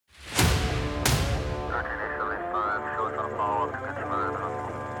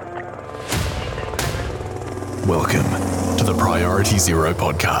Welcome to the Priority Zero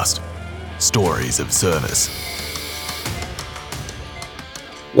podcast. Stories of service.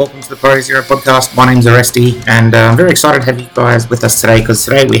 Welcome to the Priority Zero podcast. My name's Oresty, and I'm very excited to have you guys with us today because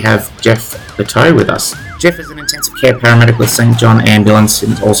today we have Jeff Buteux with us. Jeff is an intensive care paramedic with St. John Ambulance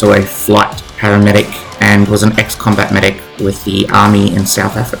and also a flight paramedic and was an ex-combat medic with the Army in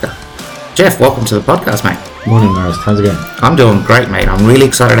South Africa. Jeff, welcome to the podcast, mate. Morning, Norris. How's it going? I'm doing great, mate. I'm really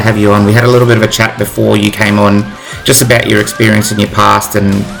excited to have you on. We had a little bit of a chat before you came on just about your experience in your past,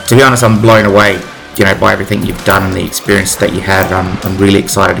 and to be honest, I'm blown away, by everything you've done and the experience that you had. I'm really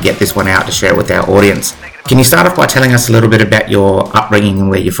excited to get this one out to share it with our audience. Can you start off by telling us a little bit about your upbringing and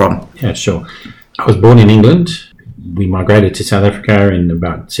where you're from? Yeah, sure. I was born in England. We migrated to South Africa in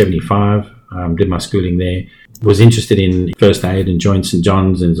about 75, did my schooling there. Was interested in first aid and joined St.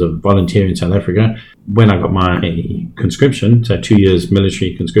 John's as a volunteer in South Africa. When I got my conscription, so 2 years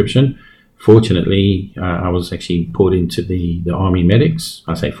military conscription, fortunately, I was actually pulled into the Army medics.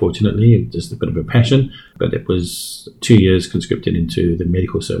 I say fortunately, it was just a bit of a passion, but it was 2 years conscripted into the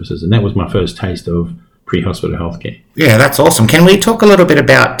medical services, and that was my first taste of pre-hospital healthcare. Yeah, that's awesome. Can we talk a little bit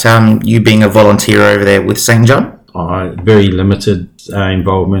about you being a volunteer over there with St. John? Very limited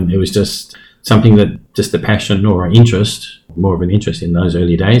involvement. It was just something that just a passion or an interest, more of an interest in those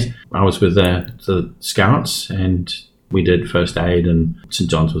early days. I was with the Scouts and we did first aid, and St.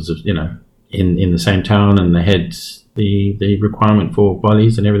 John's was, in the same town, and they had the requirement for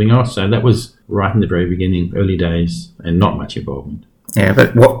volleys and everything else. So that was right in the very beginning, early days, and not much involvement. Yeah,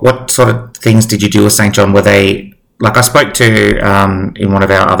 but what sort of things did you do with St. John? Were they, like I spoke to in one of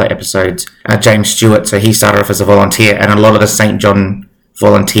our other episodes, James Stewart, so he started off as a volunteer, and a lot of the St. John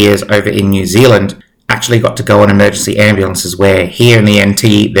volunteers over in New Zealand actually got to go on emergency ambulances, where here in the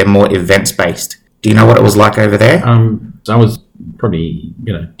NT they're more events based. Do you know what it was like over there? I was probably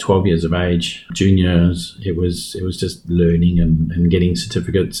 12 years of age, juniors. It was just learning and getting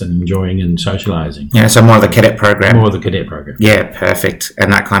certificates and enjoying and socialising. Yeah, so more of the cadet program. More of the cadet program. Yeah, perfect.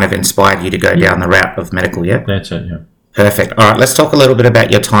 And that kind of inspired you to go down the route of medical, yeah? That's it, yeah. Perfect. All right, let's talk a little bit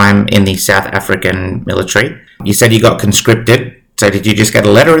about your time in the South African military. You said you got conscripted. So did you just get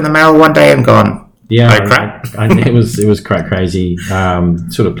a letter in the mail one day and gone, yeah, oh crap? It was quite crazy.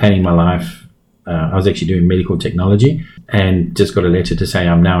 Sort of planning my life. I was actually doing medical technology and just got a letter to say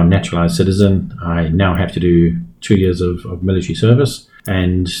I'm now a naturalised citizen. I now have to do 2 years of military service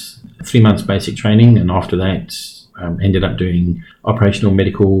and 3 months basic training. And after that, ended up doing operational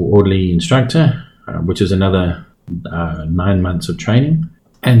medical orderly instructor, which is another 9 months of training.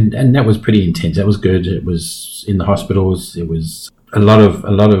 And that was pretty intense. That was good. It was in the hospitals. It was a lot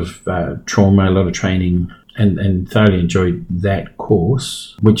of trauma, a lot of training, and thoroughly enjoyed that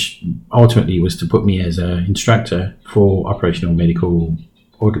course, which ultimately was to put me as an instructor for operational medical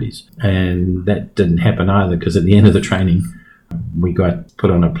orderlies. And that didn't happen either, because at the end of the training, we got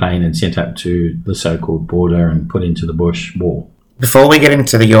put on a plane and sent up to the so-called border and put into the bush war. Before we get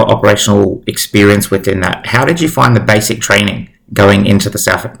into your operational experience within that, how did you find the basic training going into the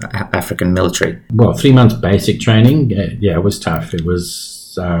South African military? Well, 3 months basic training, it was tough. It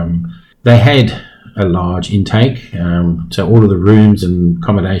was, they had a large intake, so all of the rooms and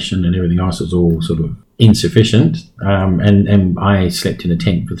accommodation and everything else was all sort of insufficient, and I slept in a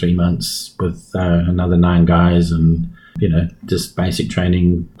tent for 3 months with another 9 guys, and just basic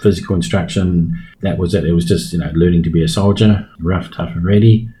training, physical instruction. That was it. It was just learning to be a soldier, rough, tough and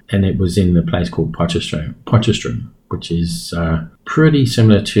ready. And it was in the place called Potchefstroom, which is pretty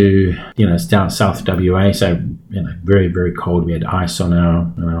similar to South WA. So very, very cold. We had ice on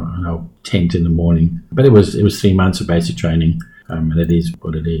our tent in the morning. But it was 3 months of basic training, and it is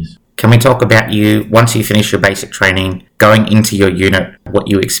what it is. Can we talk about you, once you finish your basic training, going into your unit, what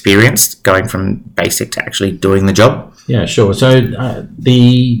you experienced, going from basic to actually doing the job? Yeah, sure. So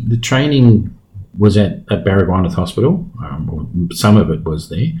the training was at Baragwanath Hospital. Some of it was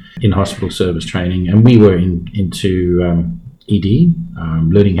there, in hospital service training. And we were into ED,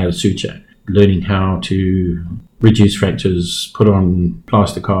 learning how to suture, learning how to reduce fractures, put on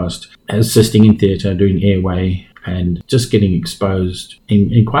plaster cast, assisting in theatre, doing airway, and just getting exposed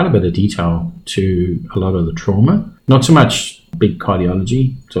in quite a bit of detail to a lot of the trauma. Not so much big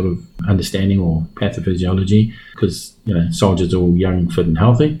cardiology sort of understanding or pathophysiology, because soldiers are all young, fit and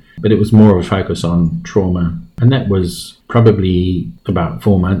healthy, but it was more of a focus on trauma. And that was probably about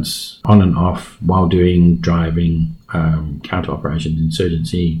 4 months on and off while doing driving, counter operations,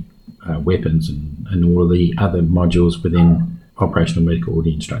 insurgency, weapons, and all of the other modules within operational medical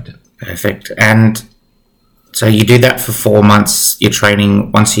orderly instructor. Perfect. And so you do that for 4 months, your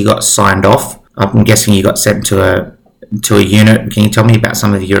training. Once you got signed off, I'm guessing you got sent to a unit. Can you tell me about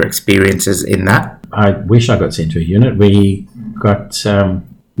some of your experiences in that? I wish I got sent to a unit. We got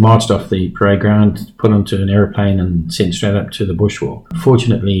marched off the parade ground, put onto an aeroplane and sent straight up to the bush war.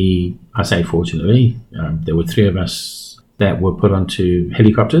 Fortunately, I say fortunately, there were 3 of us that were put onto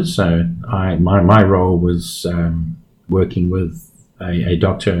helicopters. So my role was working with a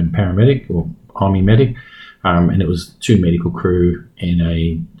doctor and paramedic or army medic, and it was 2 medical crew in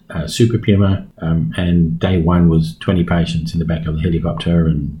a Super Puma, and day 1 was 20 patients in the back of the helicopter,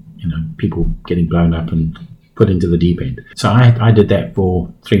 and people getting blown up and put into the deep end. So I did that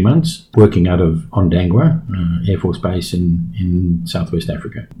for 3 months, working out of Ondangwa Air Force Base in Southwest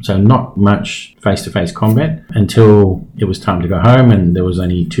Africa. So not much face-to-face combat until it was time to go home, and there was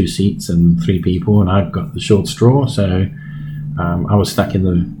only 2 seats and 3 people, and I got the short straw. So I was stuck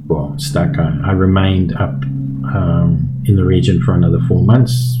I remained up in the region for another 4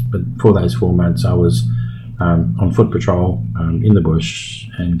 months, but for those 4 months I was on foot patrol in the bush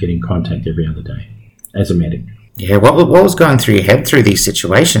and getting contact every other day as a medic. Yeah, what was going through your head through these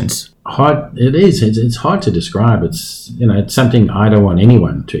situations? Hard. It is. It's hard to describe. It's it's something I don't want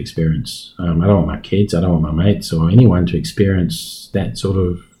anyone to experience. I don't want my kids. I don't want my mates or anyone to experience that sort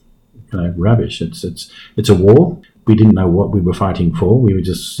of rubbish. It's a war. We didn't know what we were fighting for. We were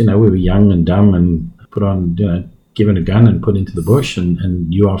just we were young and dumb and put on given a gun and put into the bush,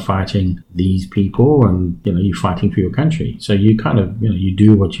 and you are fighting these people, and you're fighting for your country. So you kind of you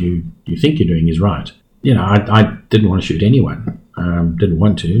do what you think you're doing is right. I didn't want to shoot anyone, didn't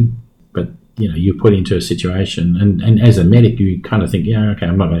want to, but you're put into a situation, and as a medic you kind of think, okay,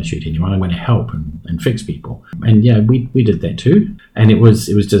 I'm not going to shoot anyone, I'm going to help and fix people. And we did that too, and it was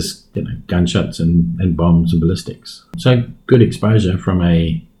just gunshots and bombs and ballistics. So good exposure from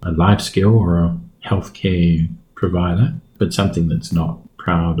a life skill or a healthcare provider, but something that's not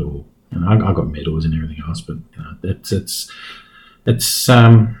proud or I got medals and everything else, but it's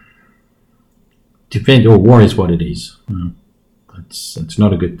defend or war is what it is. It's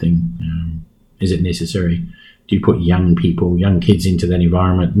not a good thing. Is it necessary? Do you put young kids into that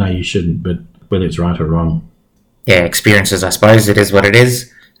environment? No, you shouldn't, but whether it's right or wrong. Yeah, experiences, I suppose. It is what it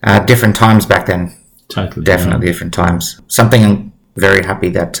is. Different times back then. Totally. Definitely different times. Something I'm very happy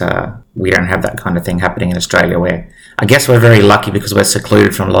that we don't have that kind of thing happening in Australia, where I guess we're very lucky because we're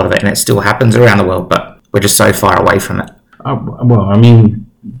secluded from a lot of it, and it still happens around the world, but we're just so far away from it. Well, I mean,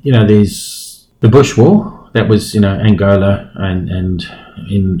 there's the Bush War, that was, Angola, and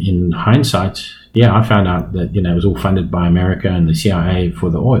in hindsight, I found out that, it was all funded by America and the CIA for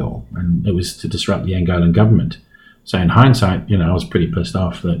the oil, and it was to disrupt the Angolan government. So in hindsight, I was pretty pissed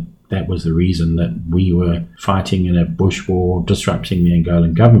off that was the reason that we were fighting in a Bush War, disrupting the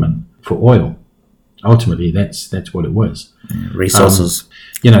Angolan government for oil. Ultimately, that's what it was. Resources.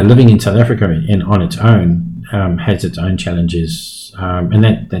 Living in South Africa on its own has its own challenges. And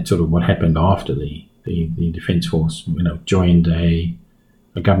that's sort of what happened after the Defence Force. Joined a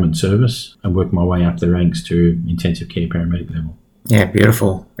government service and worked my way up the ranks to intensive care paramedic level. Yeah,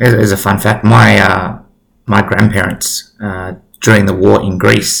 beautiful. It is a fun fact. My grandparents, during the war in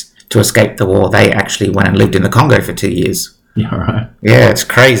Greece, to escape the war, they actually went and lived in the Congo for 2 years. Yeah, right. Yeah, it's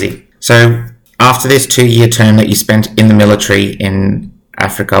crazy. So after this 2-year term that you spent in the military in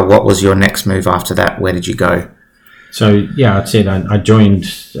Africa, what was your next move after that? Where did you go? So, I said I joined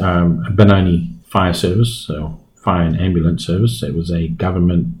Benoni Fire Service, so Fire and Ambulance Service. It was a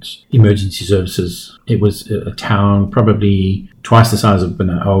government emergency services. It was a town probably twice the size of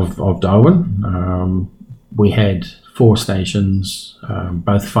Darwin. We had 4 stations,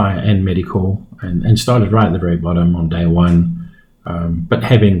 both fire and medical, and started right at the very bottom on day 1. But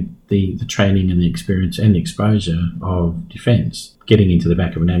having the training and the experience and the exposure of defence, getting into the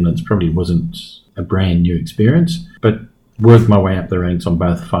back of an ambulance probably wasn't a brand new experience, but worked my way up the ranks on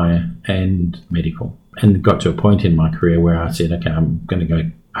both fire and medical, and got to a point in my career where I said, okay, I'm going to go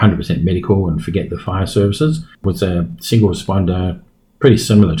 100% medical and forget the fire services. Was a single responder, pretty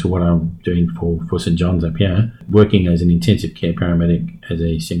similar to what I'm doing for St John's up here, working as an intensive care paramedic as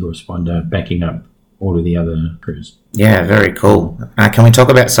a single responder, backing up all of the other crews. Yeah, very cool. Can we talk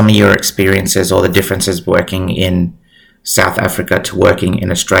about some of your experiences or the differences working in South Africa to working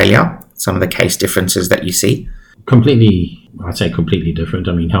in Australia? Some of the case differences that you see? I'd say completely different.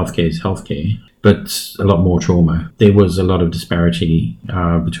 I mean, healthcare is healthcare, but a lot more trauma. There was a lot of disparity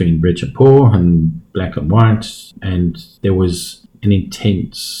between rich and poor and black and white, and there was an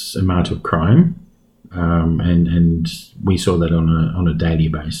intense amount of crime, and we saw that on a daily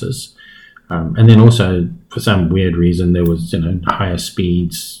basis. And then also, for some weird reason, there was higher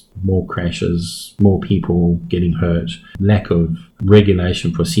speeds, more crashes, more people getting hurt, lack of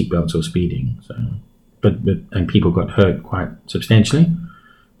regulation for seatbelts or speeding. So, and people got hurt quite substantially,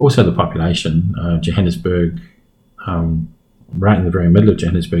 Also the population, Johannesburg, right in the very middle of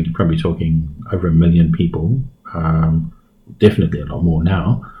Johannesburg, you're probably talking over 1 million people, definitely a lot more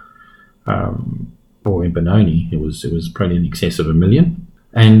now. Or in Benoni, it was probably in excess of 1 million.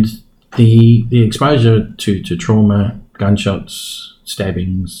 And the exposure to trauma, gunshots,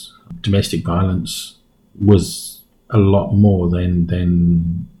 stabbings, domestic violence was a lot more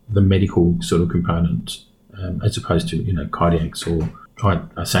than the medical sort of component, as opposed to cardiacs or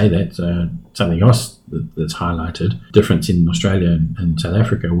I say that something else that's highlighted difference in Australia and South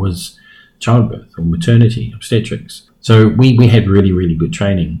Africa was childbirth or maternity, obstetrics. So we had really, really good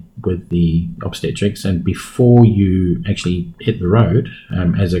training with the obstetrics, and before you actually hit the road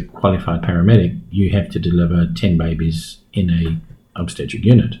as a qualified paramedic, you have to deliver 10 babies in a obstetric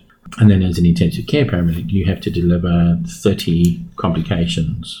unit. And then as an intensive care paramedic, you have to deliver 30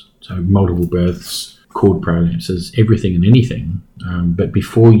 complications, so multiple births, cord prolapses, everything and anything. But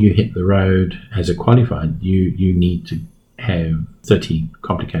before you hit the road as a qualified, you need to have 30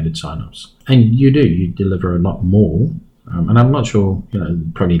 complicated sign-offs. And you deliver a lot more. And I'm not sure,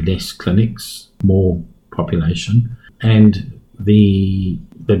 probably less clinics, more population. And the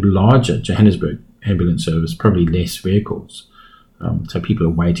larger Johannesburg ambulance service, probably less vehicles. So people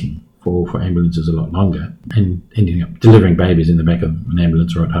are waiting for ambulances a lot longer and ending up delivering babies in the back of an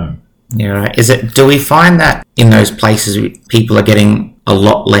ambulance or at home. Yeah, right. Do we find that in those places people are getting a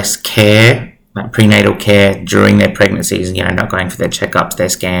lot less care, like prenatal care during their pregnancies, not going for their checkups, their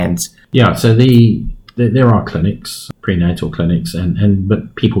scans? Yeah, so there are clinics, prenatal clinics,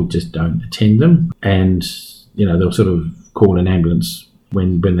 but people just don't attend them, and they'll sort of call an ambulance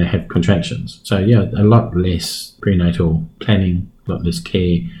when they have contractions. So yeah, a lot less prenatal planning, a lot less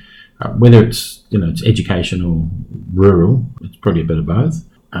care. Whether it's it's education or rural, it's probably a bit of both.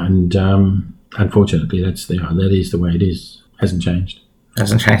 And unfortunately, that is the way it is. Hasn't changed.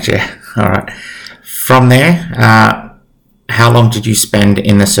 Hasn't changed, yeah. All right. From there, how long did you spend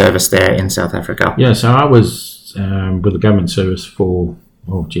in the service there in South Africa? Yeah, so I was with the government service for,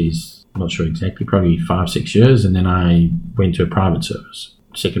 I'm not sure exactly, probably 5-6 years, and then I went to a private service.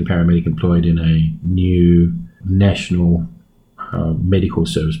 Second paramedic employed in a new national medical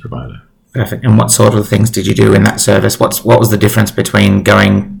service provider. Perfect. And what sort of things did you do in that service? What was the difference between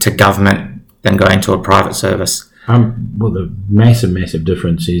going to government than going to a private service? Well, the massive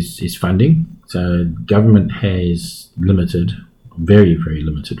difference is funding. So government has very, very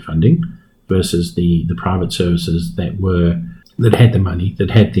limited funding versus the private services that had the money,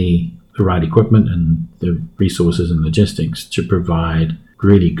 that had the right equipment and the resources and logistics to provide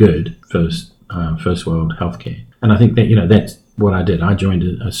really good first world healthcare. And I think that that's what I did. I joined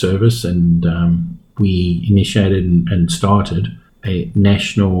a service, and we initiated and started a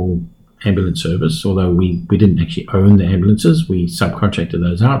national ambulance service. Although we didn't actually own the ambulances, we subcontracted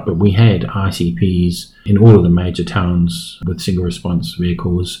those out, but we had ICPs in all of the major towns with single response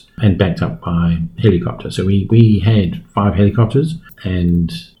vehicles and backed up by helicopter. So we had 5 helicopters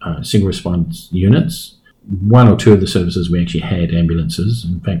and single response units. 1 or 2 of the services we actually had ambulances.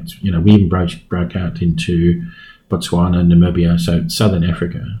 In fact, we even broke out into Botswana, Namibia, so Southern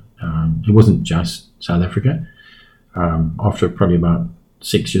Africa. It wasn't just South Africa. After probably about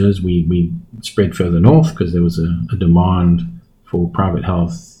 6 years, we spread further north because there was a demand for private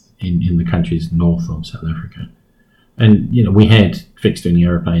health in the countries north of South Africa. And, we had fixed-wing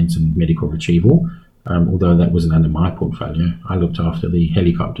aeroplanes and medical retrieval, although that wasn't under my portfolio. I looked after the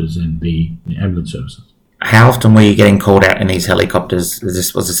helicopters and the ambulance services. How often were you getting called out in these helicopters? Was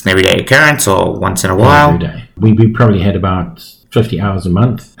this an everyday occurrence or once in a while? Every day. We probably had about 50 hours a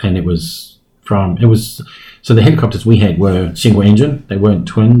month, and so the helicopters we had were single engine. They weren't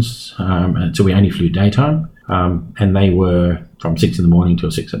twins, so we only flew daytime, and they were from 6 in the morning till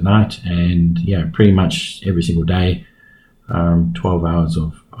 6 at night, and pretty much every single day, 12 hours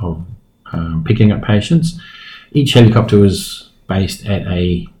of picking up patients. Each helicopter was based at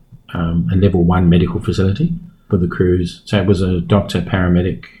a level 1 medical facility for the crews. So it was a doctor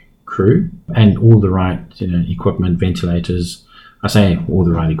paramedic crew and all the right equipment, ventilators. I say all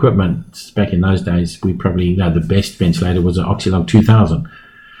the right equipment. Back in those days, we probably the best ventilator was an Oxylog 2000,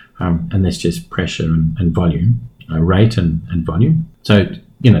 and that's just pressure and volume, rate and volume. So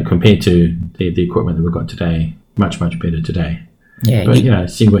compared to the equipment that we've got today, much better today. Yeah, but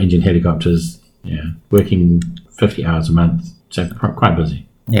single engine helicopters, working 50 hours a month, so quite busy.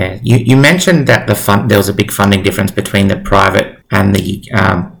 Yeah, you mentioned that there was a big funding difference between the private and the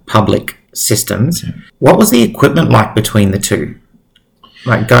public systems. Yeah. What was the equipment like between the two?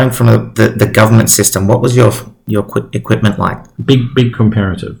 Like going from the government system, what was your equipment like? Big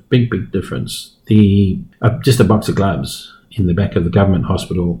comparative, big difference. Just a box of gloves in the back of the government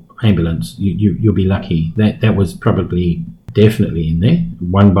hospital ambulance, you'll be lucky. That was probably definitely in there.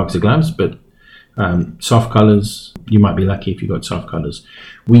 1 box of gloves, but soft collars, you might be lucky if you got soft collars.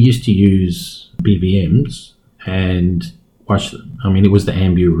 We used to use BVMs and wash them. I mean, it was the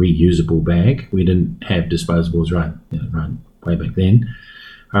ambu reusable bag. We didn't have disposables right way back then.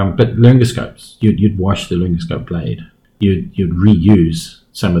 But laryngoscopes, you'd wash the laryngoscope blade. You'd reuse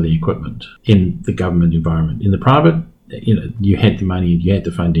some of the equipment in the government environment. In the private, you had the money, you had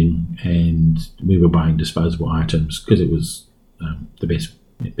the funding, and we were buying disposable items because it was the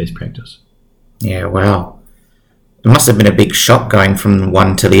best practice. Yeah, wow. It must have been a big shock going from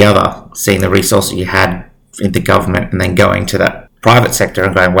one to the other, seeing the resources you had in the government and then going to that private sector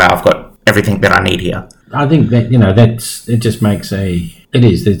and going, wow, I've got everything that I need here. I think that, it just makes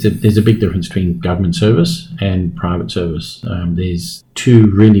there's a big difference between government service and private service. There's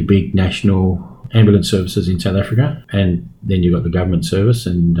 2 really big national ambulance services in South Africa, and then you've got the government service,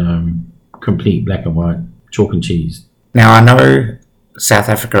 and complete black and white, chalk and cheese. Now, I know South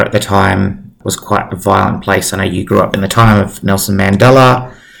Africa at the time was quite a violent place. I know you grew up in the time of Nelson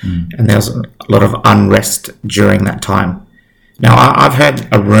Mandela, and there was a lot of unrest during that time. Now, I've heard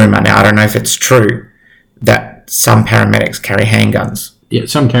a rumour, now I don't know if it's true, that some paramedics carry handguns. Yeah,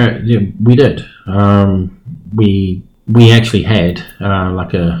 we did. We actually had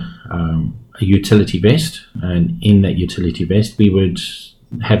like a utility vest, and in that utility vest we would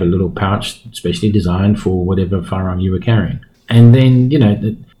have a little pouch specially designed for whatever firearm you were carrying. And then,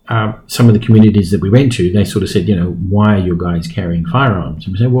 some of the communities that we went to, they sort of said, why are your guys carrying firearms?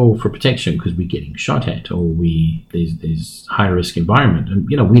 And we said, well, for protection, because we're getting shot at, or there's high risk environment,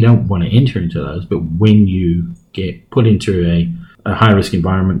 and we don't want to enter into those. But when you get put into a high risk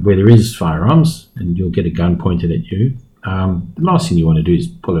environment where there is firearms and you'll get a gun pointed at you, the last thing you want to do is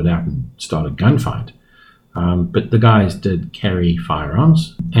pull it out and start a gunfight. But the guys did carry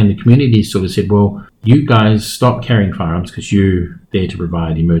firearms, and the community sort of said, well, you guys stop carrying firearms because you're there to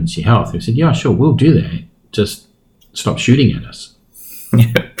provide emergency health. They said, yeah, sure, we'll do that. Just stop shooting at us.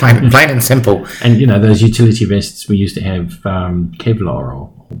 Yeah, plain and simple. And, those utility vests, we used to have Kevlar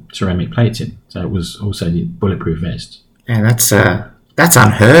or ceramic plates in. So it was also the bulletproof vest. And that's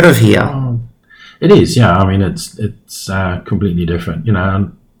unheard of here. It is, yeah. I mean, it's completely different.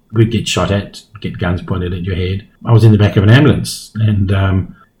 We'd get shot at, get guns pointed at your head. I was in the back of an ambulance, and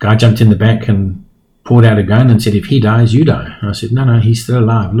guy jumped in the back and pulled out a gun and said, if he dies, you die. And I said, no, he's still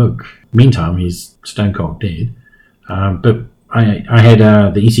alive. Look. Meantime, he's stone cold dead. But I had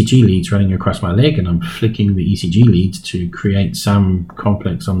the ECG leads running across my leg, and I'm flicking the ECG leads to create some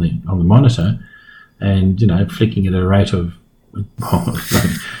complex on the monitor, and flicking it at a rate of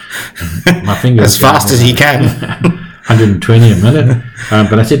my fingers as fast as you can. 120 a minute.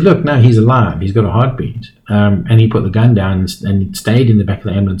 But I said, look, no, he's alive. He's got a heartbeat. And he put the gun down and stayed in the back of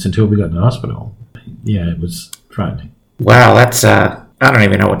the ambulance until we got to the hospital. Yeah, it was frightening. Wow, that's I don't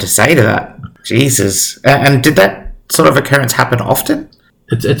even know what to say to that. Jesus. And did that sort of occurrence happen often?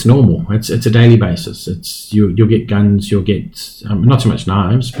 It's normal. It's a daily basis. You'll get guns. You'll get not so much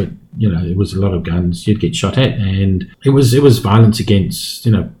knives, but it was a lot of guns. You'd get shot at, and it was violence against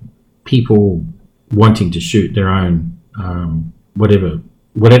people wanting to shoot their own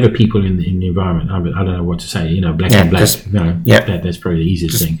whatever people in the environment. I don't know what to say. Black and black. That's probably the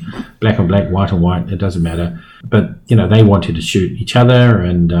easiest thing. Black and black, white and white. It doesn't matter. But they wanted to shoot each other,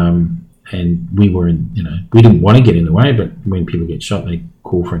 and we were in. We didn't want to get in the way, but when people get shot, they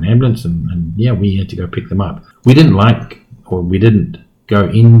call for an ambulance, and we had to go pick them up. We didn't go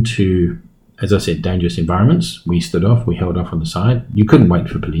into, as I said, dangerous environments. We stood off. We held off on the side. You couldn't wait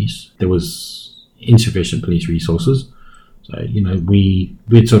for police. There was insufficient police resources. So,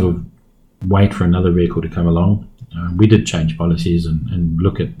 we'd sort of wait for another vehicle to come along. We did change policies and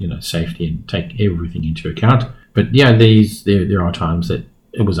look at, safety and take everything into account. But, there are times that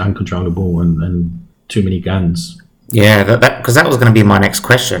it was uncontrollable and too many guns. Yeah, because that was going to be my next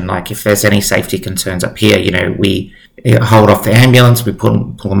question. Like, if there's any safety concerns up here, we hold off the ambulance, we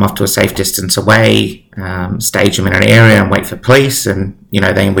pull them off to a safe distance away, stage them in an area and wait for police, and,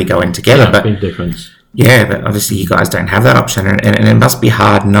 then we go in together. Yeah, big difference. Yeah, but obviously you guys don't have that option, and it must be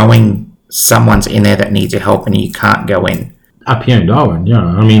hard knowing someone's in there that needs your help and you can't go in. Up here in Darwin, yeah.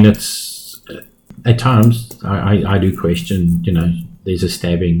 I mean, it's at times I do question, there's a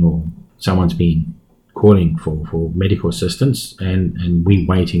stabbing or someone's been calling for medical assistance, and we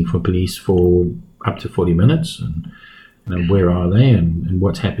waiting for police for up to 40 minutes, and where are they and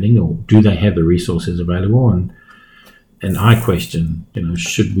what's happening, or do they have the resources available? And I question,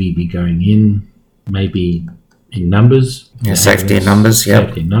 should we be going in maybe in numbers? Yeah, safety in numbers, yeah.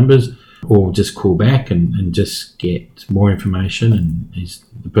 Safety in numbers. or just call back and just get more information, and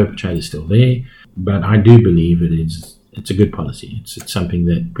the perpetrator's still there. But I do believe it's a good policy. It's something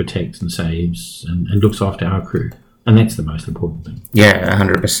that protects and saves and looks after our crew, and that's the most important thing. Yeah,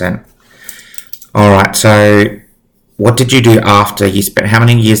 100%. All right, so what did you do after you spent? How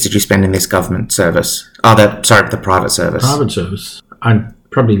many years did you spend in this government service? The private service. Private service. I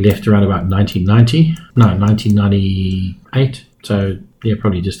probably left around about 1998. So yeah,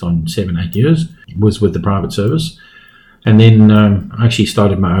 probably just on 7-8 years. Was with the private service, and then I actually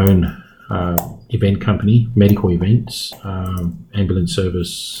started my own event company, medical events, ambulance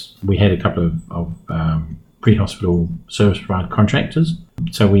service. We had a couple of pre-hospital service provider contractors.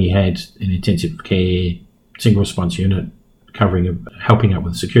 So we had an intensive care single response unit helping out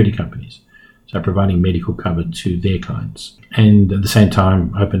with security companies, so providing medical cover to their clients, and at the same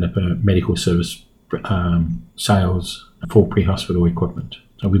time opened up a medical service sales for pre-hospital equipment.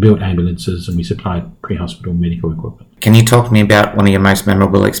 So we built ambulances and we supplied pre-hospital medical equipment. Can you talk to me about one of your most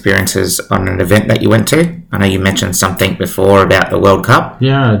memorable experiences on an event that you went to? I know you mentioned something before about the World Cup.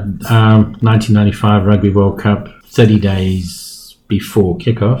 Yeah, 1995 Rugby World Cup, 30 days before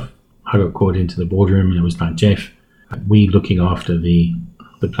kickoff. I got called into the boardroom and it was like, Jeff, we looking after the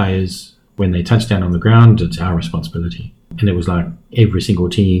players. When they touch down on the ground, it's our responsibility. And it was like every single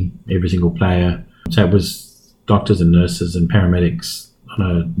team, every single player. So it was doctors and nurses and paramedics on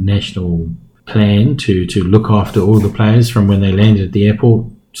a national plan to look after all the players from when they landed at the airport,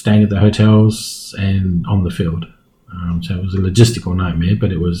 staying at the hotels and on the field. So it was a logistical nightmare,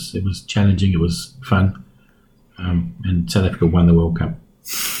 but it was challenging, it was fun. And South Africa won the World Cup.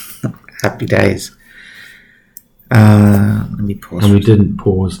 Happy days. Let me pause. And we didn't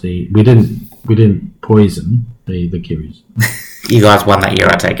poison the Kiwis. You guys won that year,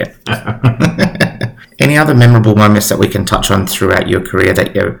 I take it. Any other memorable moments that we can touch on throughout your career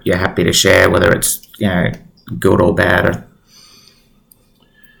that you're happy to share, whether it's good or bad?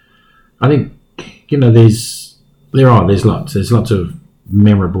 I think there's lots. There's lots of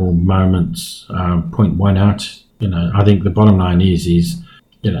memorable moments. Point one out. I think the bottom line is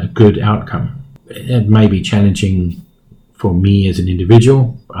a good outcome. It may be challenging for me as an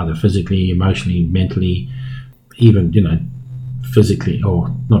individual, either physically, emotionally, mentally, even physically,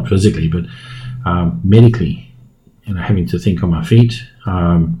 or not physically, but medically, having to think on my feet.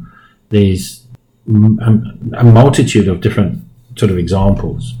 There's a multitude of different sort of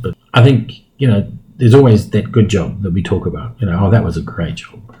examples, but I think there's always that good job that we talk about. That was a great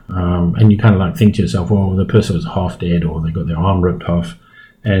job, and you kind of think to yourself, well, the person was half dead, or they got their arm ripped off,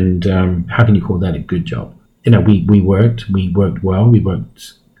 and how can you call that a good job? We worked well, we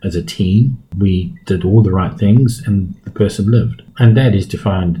worked as a team, we did all the right things, and the person lived. And that is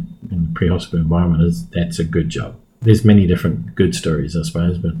defined in the pre-hospital environment as that's a good job. There's many different good stories, I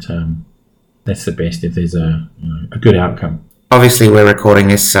suppose, but that's the best if there's a good outcome. Obviously, we're recording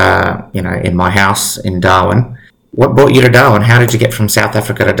this, in my house in Darwin. What brought you to Darwin? How did you get from South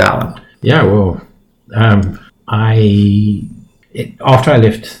Africa to Darwin? Yeah, well, after I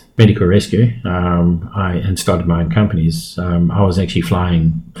left medical rescue, and started my own companies, I was actually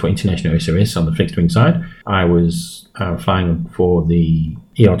flying for international SOS on the fixed wing side. I was flying for the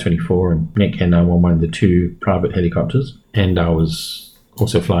ER-24 and Netcan 911, the two private helicopters, and I was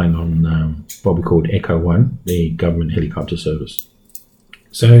also flying on what we called Echo 1, the government helicopter service.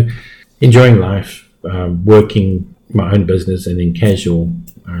 So enjoying life, working my own business, and then casual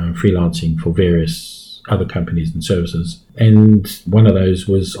freelancing for various other companies and services, and one of those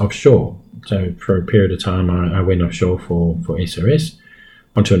was offshore. So for a period of time I went offshore for SOS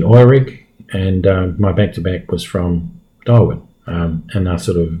onto an oil rig, and my back-to-back was from Darwin, and I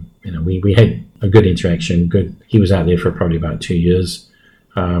sort of we had a good interaction. He was out there for probably about 2 years.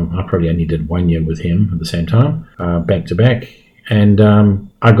 I probably only did 1 year with him at the same time, back-to-back, and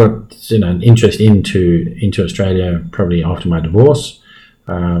I got an interest into Australia probably after my divorce.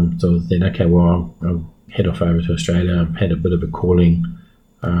 So then, okay, well, I'll head off over to Australia. I've had a bit of a calling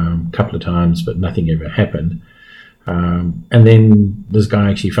a couple of times, but nothing ever happened. And then this guy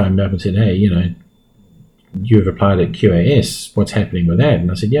actually phoned me up and said, hey, you've applied at QAS. What's happening with that?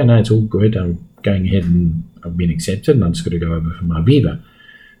 And I said, yeah, no, it's all good. I'm going ahead and I've been accepted, and I'm just going to go over for my visa.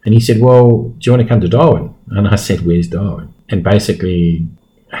 And he said, well, do you want to come to Darwin? And I said, where's Darwin? And basically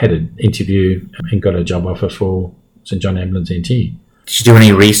I had an interview and got a job offer for St John Ambulance NT. Did you do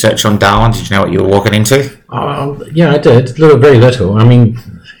any research on Darwin? Did you know what you were walking into? Yeah, I did. Very little. I mean,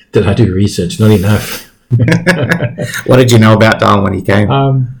 did I do research? Not enough. What did you know about Darwin when you came?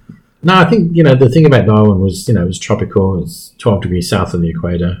 No, I think, the thing about Darwin was, it was tropical. It's 12 degrees south of the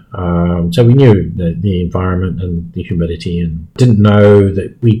equator. So we knew the environment and the humidity, and didn't know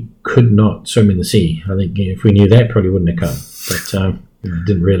that we could not swim in the sea. I think if we knew that, probably wouldn't have come. But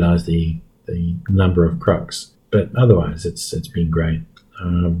didn't realise the number of crocs. But otherwise, it's been great.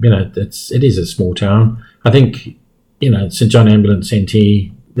 It is a small town. I think St John Ambulance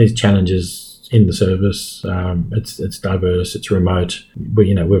NT. There's challenges in the service. It's diverse. It's remote. But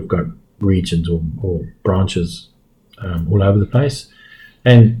we've got regions or branches all over the place,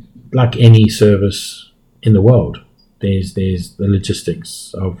 and like any service in the world, there's the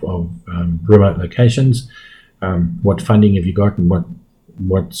logistics of remote locations. What funding have you got, and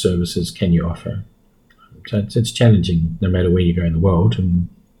what services can you offer? So it's challenging no matter where you go in the world, and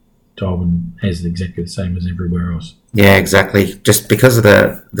Darwin has exactly the same as everywhere else. Yeah, exactly. Just because of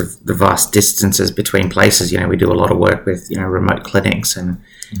the vast distances between places, we do a lot of work with remote clinics and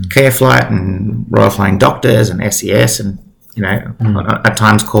Care Flight and Royal Flying Doctors and SES, and at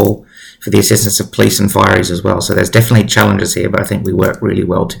times call for the assistance of police and fireys as well. So there's definitely challenges here, but I think we work really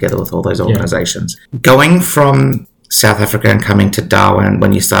well together with all those organisations. Yeah. Going from South Africa and coming to Darwin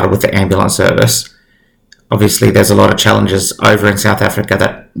when you started with the ambulance service, obviously there's a lot of challenges over in South Africa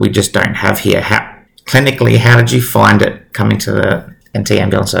that we just don't have here. Clinically, how did you find it coming to the NT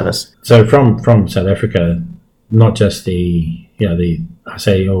ambulance service? So from South Africa, not just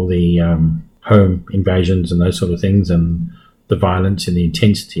all the home invasions and those sort of things, and the violence and the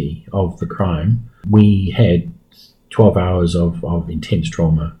intensity of the crime, we had 12 hours of intense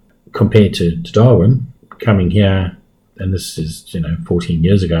trauma. Compared to Darwin, coming here, and this is 14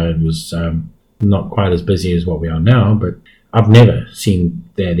 years ago, it was not quite as busy as what we are now, but I've never seen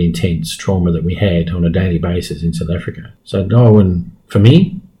that intense trauma that we had on a daily basis in South Africa. So Darwin, for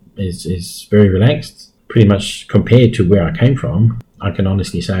me, is very relaxed. Pretty much compared to where I came from, I can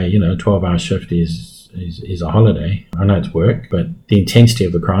honestly say, a 12-hour shift is a holiday. I know it's work, but the intensity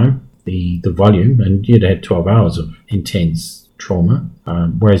of the crime, the volume, and you'd have 12 hours of intense trauma,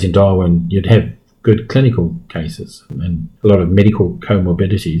 whereas in Darwin, you'd have good clinical cases and a lot of medical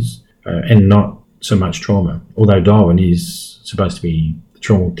comorbidities, and not so much trauma. Although Darwin is supposed to be the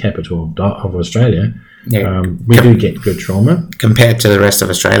trauma capital of Australia, we do get good trauma. Compared to the rest of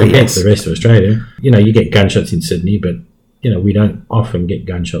Australia, you get gunshots in Sydney, but we don't often get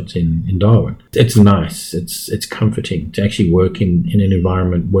gunshots in Darwin. It's nice, it's comforting to actually work in an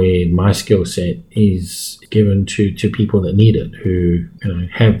environment where my skill set is given to people that need it, who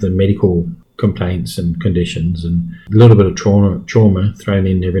have the medical complaints and conditions, and a little bit of trauma thrown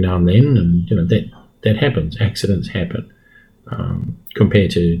in every now and then, and that happens. Accidents happen.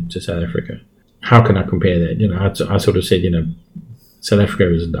 Compared to South Africa, how can I compare that? I sort of said South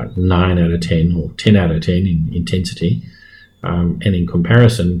Africa is like 9 out of 10 or 10 out of 10 in intensity, and in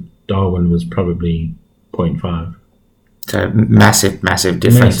comparison, Darwin was probably 0.5. So massive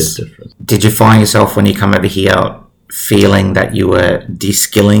difference. Massive difference. Did you find yourself when you come over here feeling that you were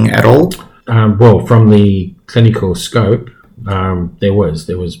de-skilling at all? Well, from the clinical scope, there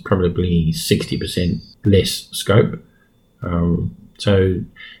was probably 60% less scope. So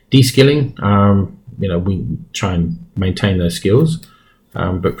de-skilling, we try and maintain those skills,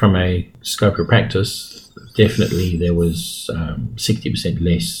 but from a scope of practice, definitely there was 60%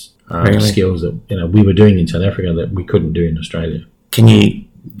 less skills that we were doing in South Africa that we couldn't do in Australia. Can you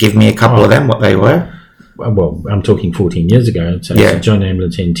give me a couple of them, what they were? Well, I'm talking 14 years ago. So John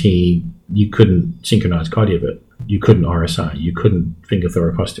Ambulance NT, you couldn't synchronise cardiovert, you couldn't RSI, you couldn't finger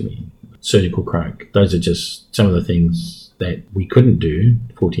thoracostomy, surgical crack. Those are just some of the things that we couldn't do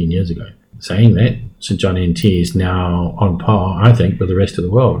 14 years ago. Saying that, St John NT is now on par, I think, with the rest of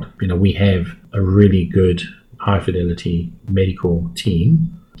the world. We have a really good high-fidelity medical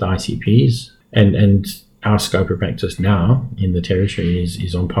team, the ICPs, and our scope of practice now in the territory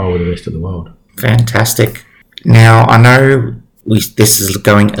is on par with the rest of the world. Fantastic. Now, I know this is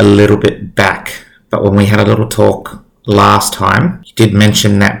going a little bit back, but when we had a little talk last time, you did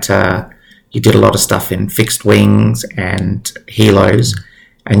mention that you did a lot of stuff in fixed wings and helos,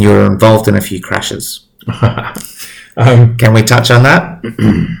 and you were involved in a few crashes. Can we touch on that?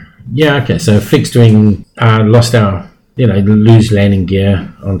 Yeah, okay. So fixed wing, lost our, lose landing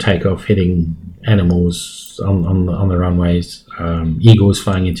gear on takeoff, hitting animals on the runways, eagles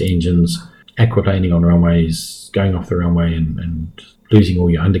flying into engines, aquaplaning on runways, going off the runway and losing all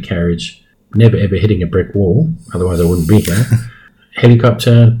your undercarriage, never ever hitting a brick wall, otherwise I wouldn't be here.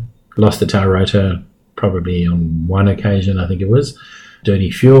 Helicopter, lost the tail rotor, probably on one occasion, I think it was.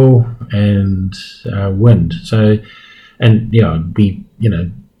 Dirty fuel and wind. So, and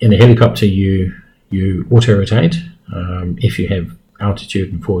in a helicopter you auto rotate if you have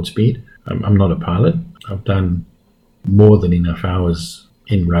altitude and forward speed. I'm not a pilot. I've done more than enough hours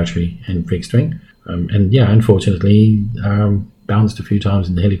in rotary and fixed wing, and unfortunately, bounced a few times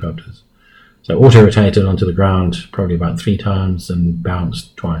in the helicopters. So auto-rotated onto the ground probably about 3 times and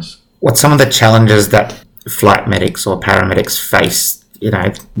bounced twice. What's some of the challenges that flight medics or paramedics face,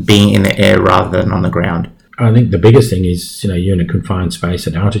 being in the air rather than on the ground? I think the biggest thing is, you're in a confined space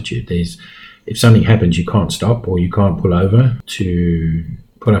at altitude. If something happens, you can't stop or you can't pull over to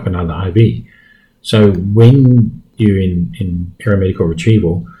put up another IV. So when you're in paramedical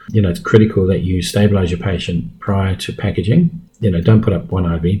retrieval, it's critical that you stabilize your patient prior to packaging. Don't put up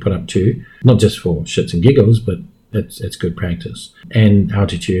 1 IV, put up 2, not just for shits and giggles, but it's good practice. And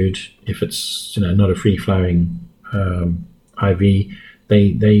altitude, if it's not a free-flowing IV,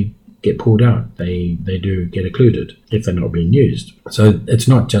 they get pulled out. They do get occluded if they're not being used. So it's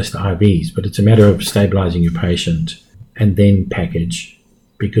not just the IVs, but it's a matter of stabilizing your patient and then package.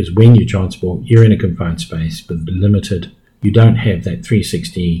 Because when you transport, you're in a confined space, but limited. You don't have that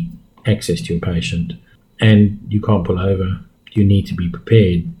 360 access to your patient, and you can't pull over. You need to be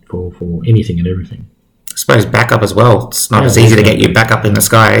prepared for anything and everything. I suppose backup as well. It's not as easy to get you back up in the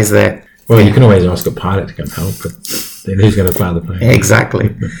sky, is there? Well, you can always ask a pilot to come help, but then who's going to fly the plane?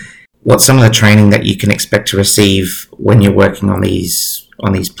 Exactly. What's some of the training that you can expect to receive when you're working on these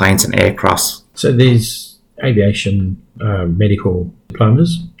planes and aircrafts? So there's aviation medical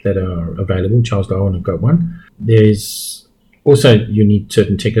diplomas that are available. Charles Darwin have got one. There's also, you need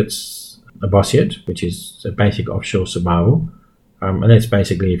certain tickets, a BOSIET, which is a basic offshore survival. And that's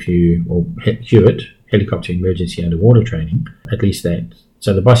basically HUIT, helicopter emergency underwater training, at least that.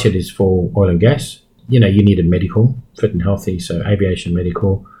 So the BOSIET is for oil and gas. You need a medical, fit and healthy, so aviation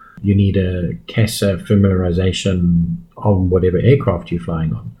medical. You need a CASA familiarization on whatever aircraft you're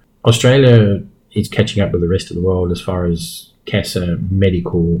flying on. Australia is catching up with the rest of the world as far as CASA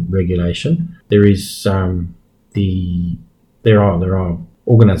medical regulation. There is there are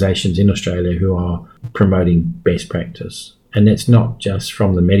organisations in Australia who are promoting best practice, and that's not just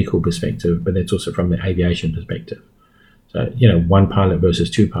from the medical perspective, but that's also from the aviation perspective. So 1 pilot versus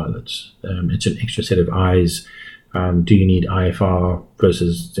 2 pilots. It's an extra set of eyes. Do you need IFR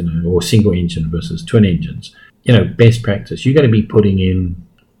versus or single engine versus twin engines? Best practice. You got to be putting in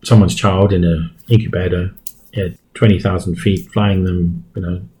someone's child in an incubator at 20,000 feet, flying them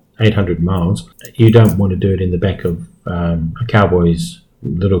 800 miles. You don't want to do it in the back of a cowboy's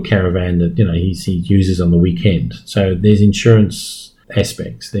little caravan that he uses on the weekend. So there's insurance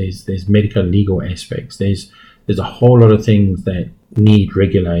aspects, there's medical legal aspects, there's a whole lot of things that need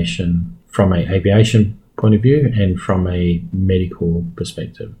regulation from an aviation point of view and from a medical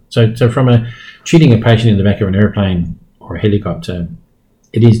perspective. So from treating a patient in the back of an airplane or a helicopter,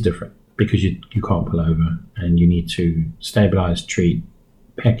 it is different because you can't pull over and you need to stabilize, treat,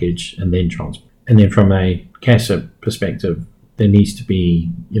 package, and then transport. And then from a CASA perspective, there needs to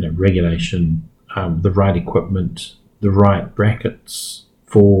be regulation, the right equipment, the right brackets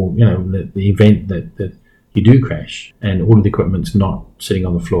for the event that you do crash, and all of the equipment's not sitting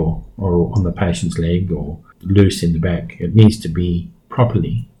on the floor or on the patient's leg or loose in the back. It needs to be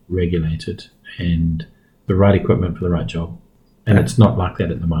properly regulated and the right equipment for the right job. And it's not like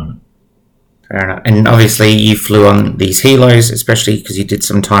that at the moment. Fair enough. And obviously you flew on these helos, especially because you did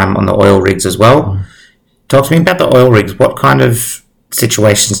some time on the oil rigs as well. Mm. Talk to me about the oil rigs. What kind of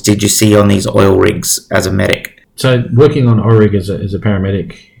situations did you see on these oil rigs as a medic? So working on oil rig as a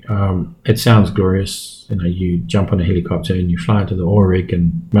paramedic, it sounds glorious. You jump on a helicopter and you fly to the oil rig,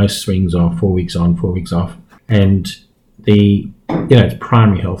 and most swings are 4 weeks on, 4 weeks off. And it's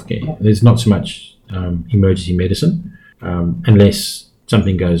primary healthcare. There's not so much emergency medicine unless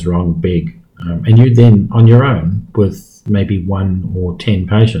something goes wrong big. And you're then on your own with maybe 1 or 10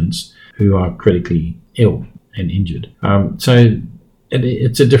 patients who are critically ill and injured. So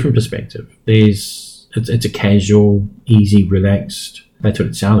it's a different perspective. It's a casual, easy, relaxed. That's what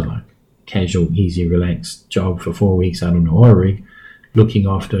it sounds like. Casual, easy, relaxed job for 4 weeks out on an oil rig, looking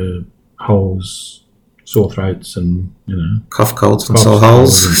after holes, sore throats, and cough colds and sore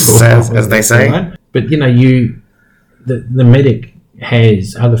holes, as they say. Right? But the medic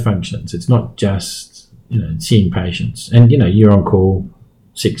has other functions. It's not just seeing patients, and you're on call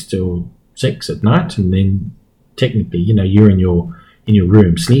 6 till 6 at night, and then technically you're in your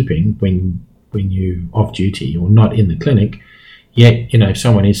room sleeping when you're off duty or not in the clinic. Yet, if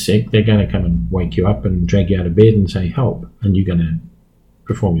someone is sick, they're going to come and wake you up and drag you out of bed and say, help, and you're going to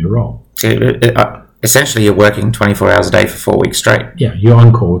perform your role. So, essentially, you're working 24 hours a day for 4 weeks straight. Yeah, you're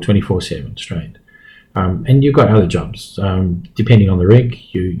on call 24/7 straight. And you've got other jobs. Depending on the rig,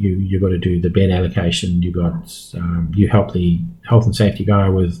 you've got to do the bed allocation. You help the health and safety guy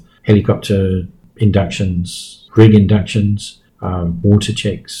with helicopter inductions, rig inductions, water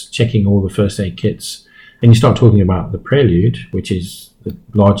checks, checking all the first aid kits, And you start talking about the Prelude, which is the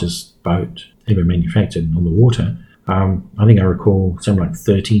largest boat ever manufactured on the water. I think I recall something like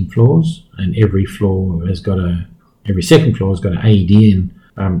 13 floors, and every second floor has got an AED in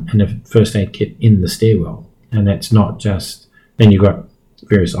and a first aid kit in the stairwell. And that's not just, then you've got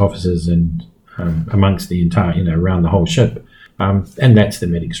various officers and amongst the entire, around the whole ship. And that's the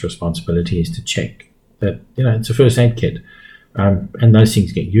medic's responsibility, is to check that, it's a first aid kit. And those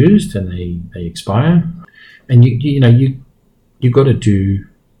things get used and they expire. And you've got to do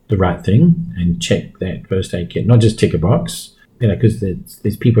the right thing and check that first aid kit, not just tick a box, because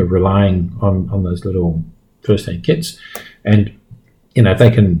there's people relying on those little first aid kits. And, if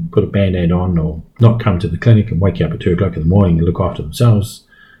they can put a Band-Aid on or not come to the clinic and wake you up at 2 o'clock in the morning and look after themselves,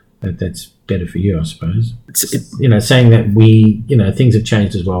 that's better for you, I suppose. Saying that things have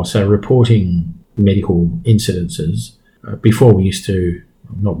changed as well. So reporting medical incidences, before we used to,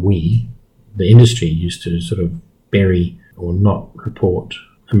 the industry used to sort of bury or not report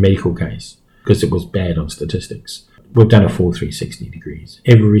a medical case because it was bad on statistics. We've done a full 360 degrees.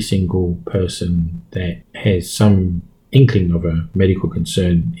 Every single person that has some inkling of a medical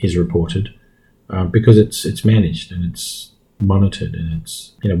concern is reported because it's managed and it's monitored, and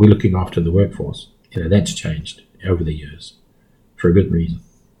it's we're looking after the workforce. That's changed over the years for a good reason.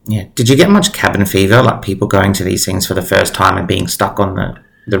 Yeah. Did you get much cabin fever, like people going to these things for the first time and being stuck on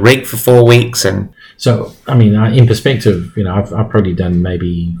the rig for 4 weeks? And so, in perspective, I've probably done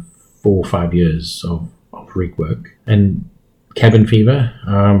maybe 4 or 5 years of rig work, and cabin fever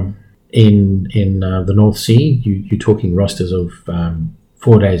in the North Sea, you're talking rosters of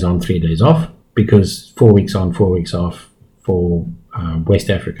 4 days on, 3 days off, because 4 weeks on, 4 weeks off for West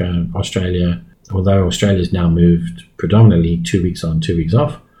Africa, Australia, although Australia's now moved predominantly 2 weeks on, 2 weeks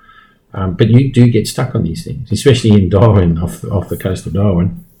off. But you do get stuck on these things, especially in Darwin, off the coast of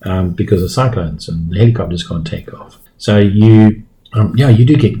Darwin, because of cyclones and the helicopters can't take off. So you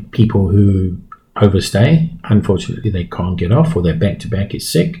do get people who overstay. Unfortunately, they can't get off, or their back-to-back is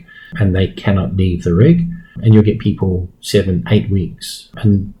sick and they cannot leave the rig. And you'll get people 7-8 weeks,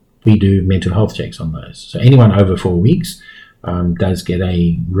 and we do mental health checks on those. So anyone over 4 weeks does get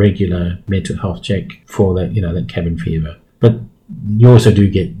a regular mental health check for that cabin fever. But you also do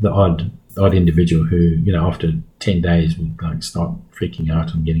get the odd individual who, after 10 days would start freaking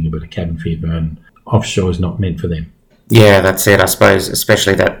out and getting a bit of cabin fever, and offshore is not meant for them. Yeah, that's it. I suppose,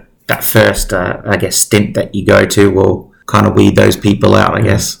 especially that first, stint that you go to will kind of weed those people out, I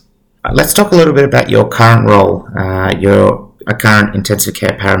guess. Let's talk a little bit about your current role. You're a current intensive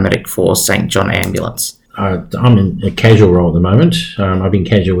care paramedic for St. John Ambulance. I'm in a casual role at the moment. I've been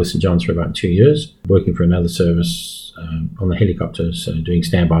casual with St. John's for about 2 years, working for another service on the helicopters, doing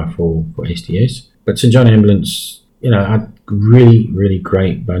standby for STS. But St. John Ambulance, a really, really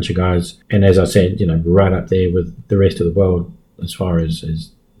great bunch of guys. And as I said, right up there with the rest of the world as far as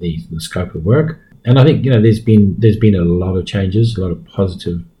the scope of work. And I think, there's been a lot of changes, a lot of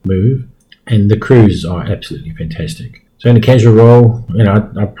positive move, and the crews are absolutely fantastic. So in a casual role,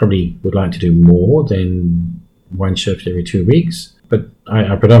 I probably would like to do more than one shift every 2 weeks, but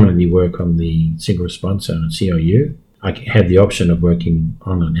I predominantly work on the single response, so CRU. I have the option of working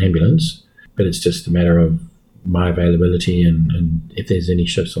on an ambulance, but it's just a matter of my availability, and if there's any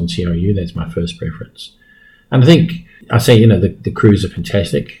shifts on CRU, that's my first preference. And I think I say, the crews are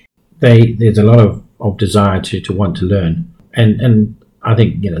fantastic. There's a lot of desire to want to learn, and I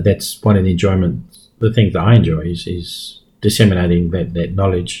think that's one of the things that I enjoy is disseminating that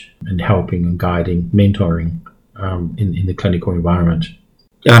knowledge and helping and guiding, mentoring in the clinical environment.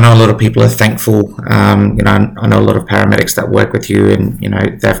 I know a lot of people are thankful. I know a lot of paramedics that work with you, and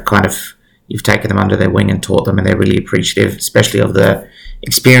you've taken them under their wing and taught them, and they're really appreciative, especially of the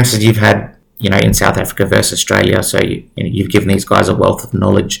experiences you've had, in South Africa versus Australia. So you've given these guys a wealth of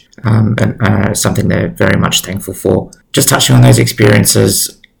knowledge, and something they're very much thankful for. Just touching on those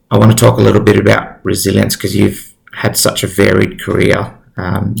experiences, I want to talk a little bit about resilience, because you've had such a varied career.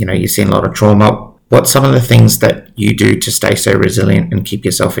 You've seen a lot of trauma. What's some of the things that you do to stay so resilient and keep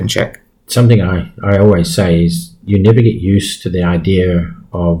yourself in check? Something I always say is you never get used to the idea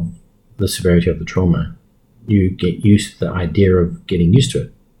of the severity of the trauma. You get used to the idea of getting used to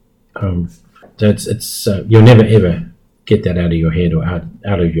it. You'll never ever get that out of your head or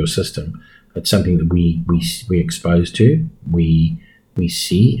out of your system. It's something that we're exposed to, we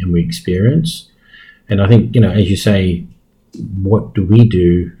see and we experience. And I think, as you say, what do we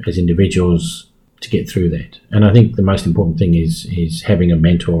do as individuals to get through that? And I think the most important thing is having a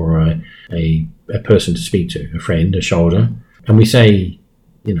mentor or a person to speak to, a friend, a shoulder. And we say,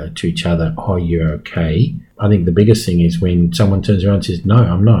 to each other, "Oh, you're okay." I think the biggest thing is when someone turns around and says, "No,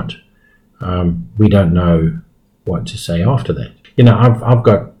 I'm not. we don't know what to say after that. I've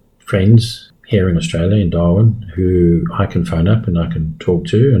got friends here in Australia, in Darwin, who I can phone up and I can talk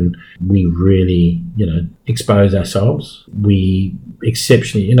to, and we really, expose ourselves. We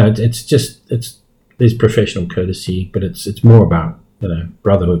exceptionally, there's professional courtesy, but it's more about,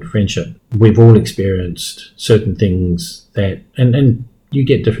 brotherhood, friendship. We've all experienced certain things that, and you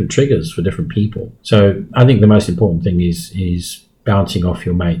get different triggers for different people. So I think the most important thing is bouncing off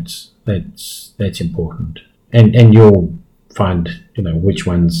your mates. That's important. And you'll find, which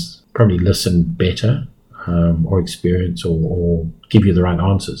ones probably listen better, or experience or give you the right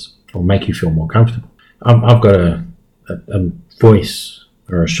answers or make you feel more comfortable. I've got a voice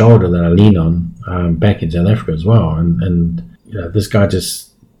or a shoulder that I lean on back in South Africa as well. And this guy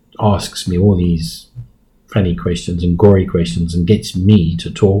just asks me all these funny questions and gory questions and gets me to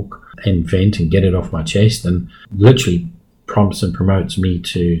talk and vent and get it off my chest, and literally prompts and promotes me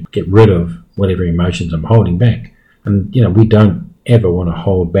to get rid of whatever emotions I'm holding back. And, we don't ever want to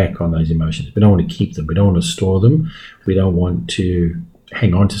hold back on those emotions. We don't want to keep them. We don't want to store them. We don't want to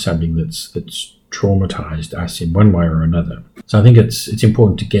hang on to something that's traumatized us in one way or another. So I think it's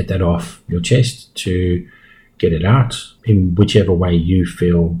important to get that off your chest, to get it out in whichever way you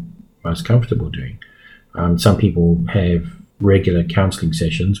feel most comfortable doing. Some people have regular counselling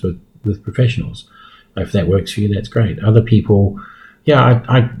sessions with professionals. If that works for you, that's great. Other people,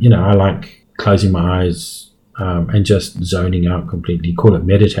 I like closing my eyes and just zoning out completely. Call it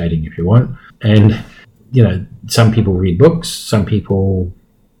meditating if you want. And some people read books. Some people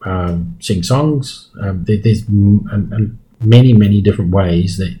sing songs. There's many different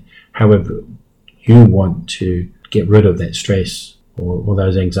ways that, however you want to get rid of that stress or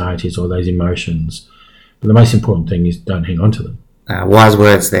those anxieties or those emotions. But the most important thing is don't hang on to them. Wise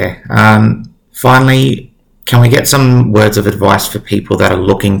words there. Finally, can we get some words of advice for people that are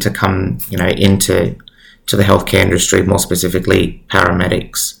looking to come, into the healthcare industry, more specifically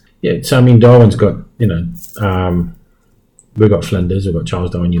paramedics? Yeah, so Darwin's got, we've got Flinders, we've got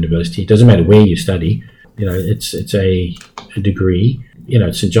Charles Darwin University. It doesn't matter where you study, it's a degree.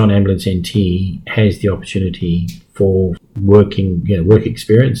 St John Ambulance NT has the opportunity for work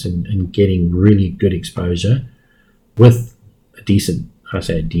experience and getting really good exposure with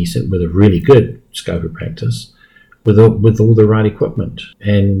with a really good scope of practice, with all the right equipment,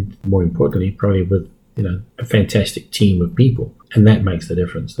 and more importantly, probably with a fantastic team of people, and that makes the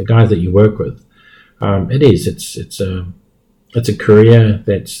difference. The guys that you work with, it's a career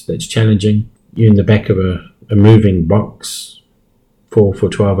that's challenging. You're in the back of a moving box for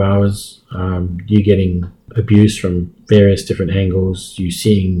 12 hours. You're getting abuse from various different angles. You're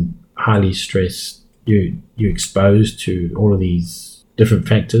seeing highly stressed. You're exposed to all of these different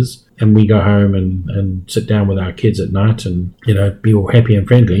factors. And we go home and sit down with our kids at night and, be all happy and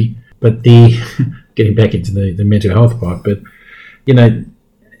friendly. But getting back into the mental health part, but,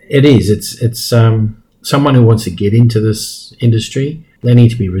 it's someone who wants to get into this industry. They need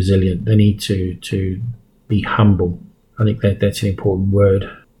to be resilient. They need to be humble. I think that's an important word.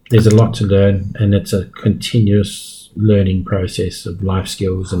 There's a lot to learn, and it's a continuous learning process of life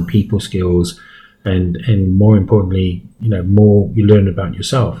skills and people skills, and more importantly, more you learn about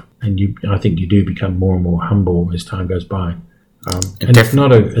yourself, and I think you do become more and more humble as time goes by. And it's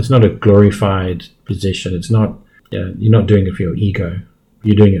not a glorified position. It's not, you're not doing it for your ego.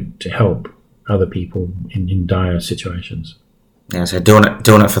 You're doing it to help other people in dire situations. Yeah, so doing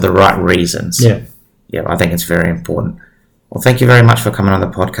it for the right reasons. Yeah, I think it's very important. Well, thank you very much for coming on the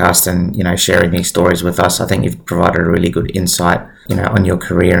podcast and, sharing these stories with us. I think you've provided a really good insight, on your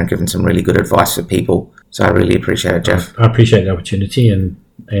career and given some really good advice for people. So I really appreciate it, Jeff. I appreciate the opportunity and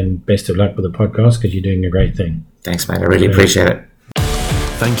best of luck with the podcast, because you're doing a great thing. Thanks, mate. I really appreciate it.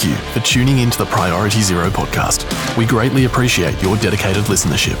 Thank you for tuning into the Priority Zero podcast. We greatly appreciate your dedicated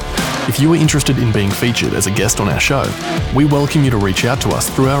listenership. If you are interested in being featured as a guest on our show, we welcome you to reach out to us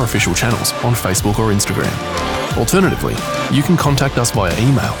through our official channels on Facebook or Instagram. Alternatively, you can contact us via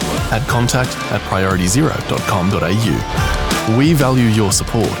email at contact@priorityzero.com.au. We value your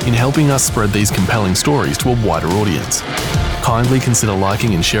support in helping us spread these compelling stories to a wider audience. Kindly consider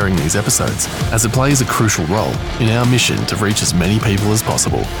liking and sharing these episodes, as it plays a crucial role in our mission to reach as many people as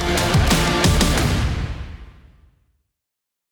possible.